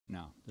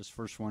now. This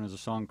first one is a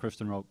song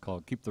Kristen wrote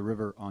called Keep the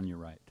River on Your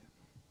Right.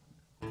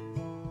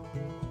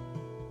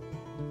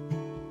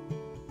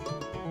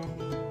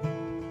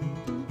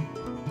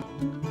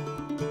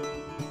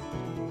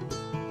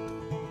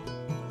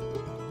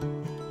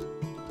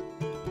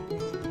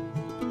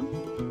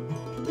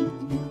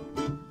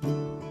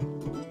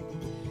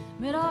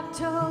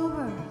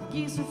 Mid-October,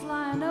 geese are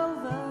flying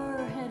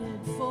over, headed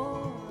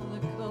for the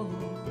coast.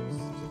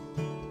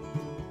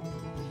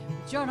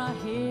 But you're not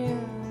here,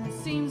 and it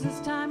seems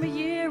this time of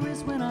year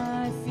is when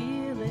I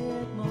feel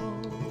it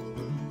most.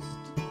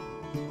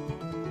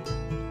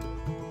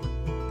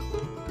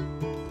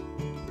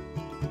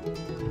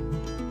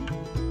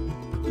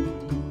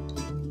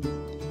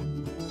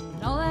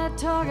 And all that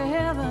talk of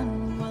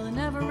heaven, well, it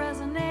never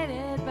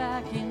resonated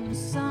back in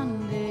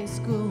Sunday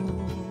school.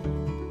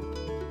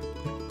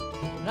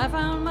 But I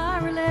found my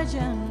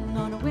religion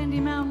on a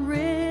windy mountain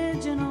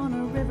ridge and on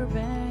a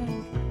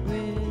riverbank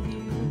with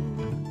you.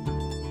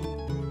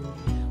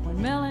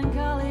 When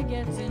melancholy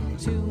gets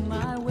into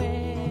my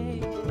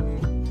way,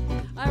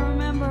 I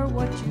remember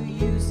what you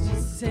used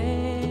to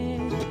say.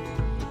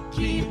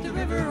 Keep the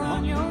river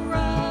on your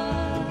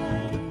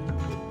right.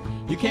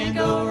 You can't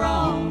go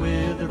wrong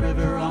with the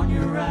river on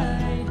your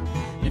right.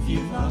 If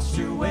you've lost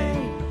your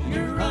way,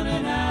 you're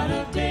running out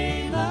of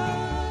daylight.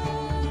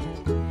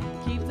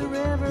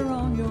 River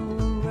on your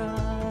right.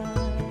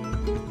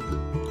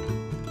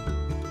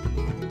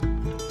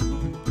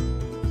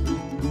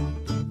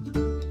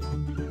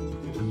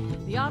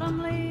 The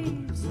autumn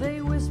leaves, they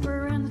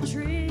whisper in the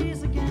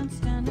trees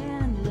against an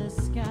endless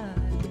sky.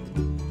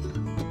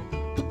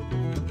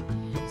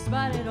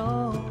 Despite it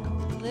all,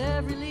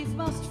 every leaf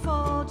must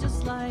fall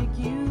just like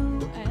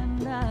you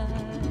and I.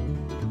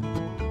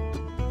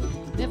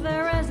 If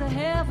there is a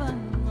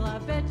heaven, well, I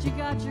bet you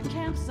got your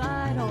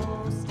campsite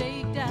all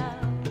staked out.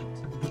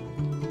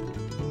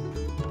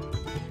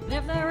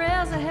 If there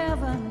is a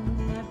heaven,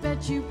 I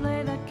bet you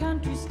play that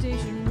country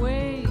station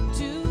way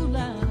too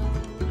loud.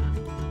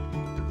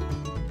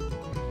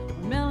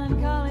 When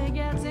melancholy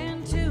gets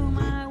into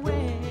my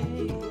way,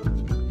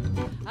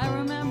 I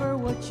remember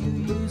what you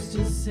used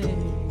to say.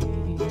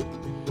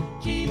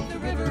 Keep the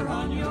river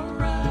on your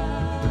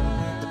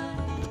right.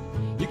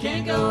 You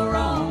can't go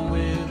wrong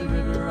with the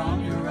river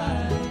on your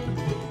right.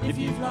 If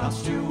you've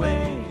lost your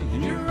way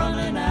and you're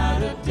running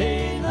out of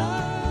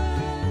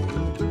daylight,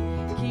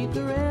 keep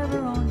the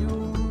river on your right.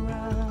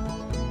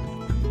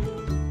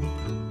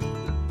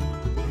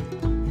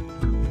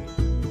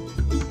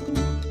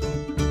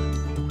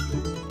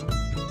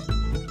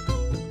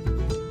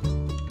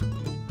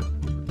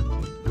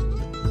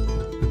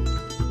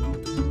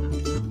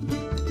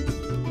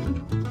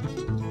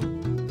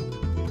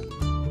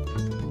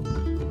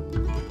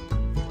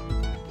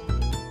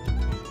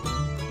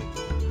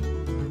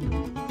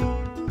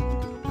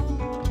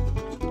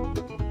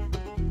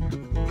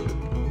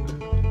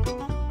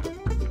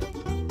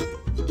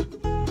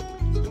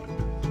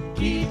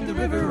 Keep the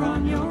river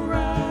on your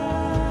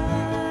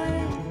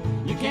right.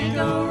 You can't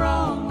go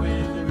wrong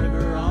with the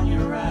river on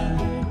your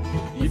right.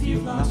 If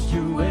you've lost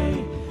your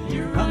way,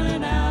 you're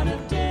running out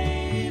of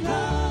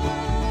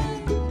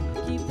daylight.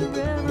 Keep the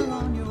river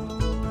on your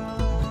right.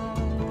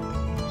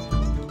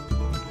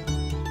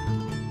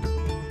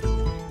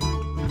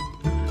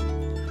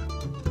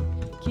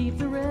 Keep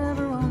the river